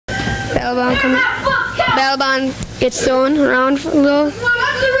Battle bond gets thrown around a little,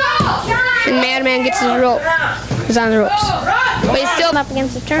 and Madman gets his rope. He's on the ropes, but he's still up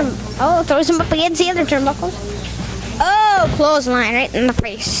against the turnbuckle. Oh, throws him up against the other turnbuckles. Oh, clothesline right in the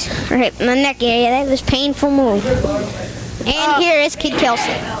face, right in the neck area. That was a painful move. And here is Kid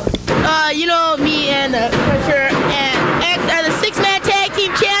Kelsey. You know, me and Crusher and X are the six-man tag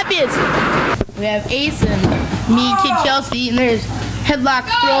team champions. We have Ace and me, Kid Kelsey, and there's headlock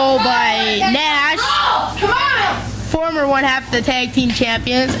throw by Nash. Come on! Former one-half of the tag team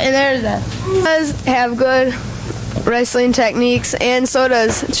champions, and there's that. Does have good wrestling techniques, and so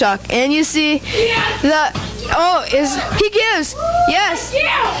does Chuck. And you see the he gives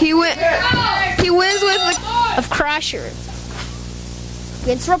he wins with the Of Crusher.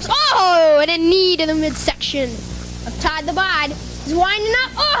 Gets ropes. Oh, and a knee to the midsection of Todd the Bod. He's winding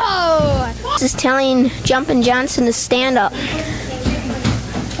up. Oh! This is telling Jumpin' Johnson to stand up.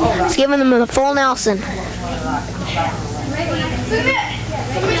 He's giving them the full Nelson.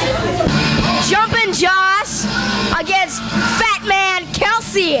 Jumpin' Joss against Fat Man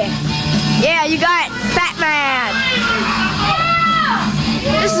Kelsey. Yeah, you got Fat Man.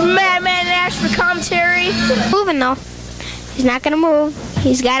 This is Madman Nash for commentary. Moving though. He's not gonna move.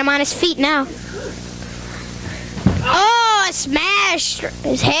 He's got him on his feet now. Oh, smashed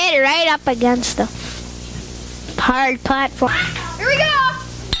his head right up against the hard platform. Here we go.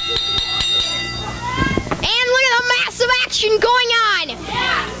 And look at the massive action going on.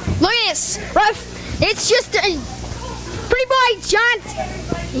 Look at this. It's just a Pretty Boy John.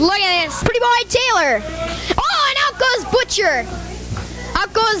 Look at this. Pretty Boy Taylor. Oh, and out goes Butcher.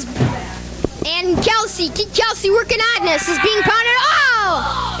 Out goes and Kelsey. Kelsey working oddness is being pounded.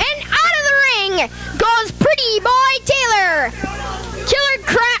 Oh! And out of the ring goes Pretty Boy Taylor. Killer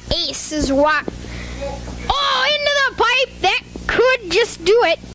Crap Ace is what. Oh, into the pipe. That could just do it.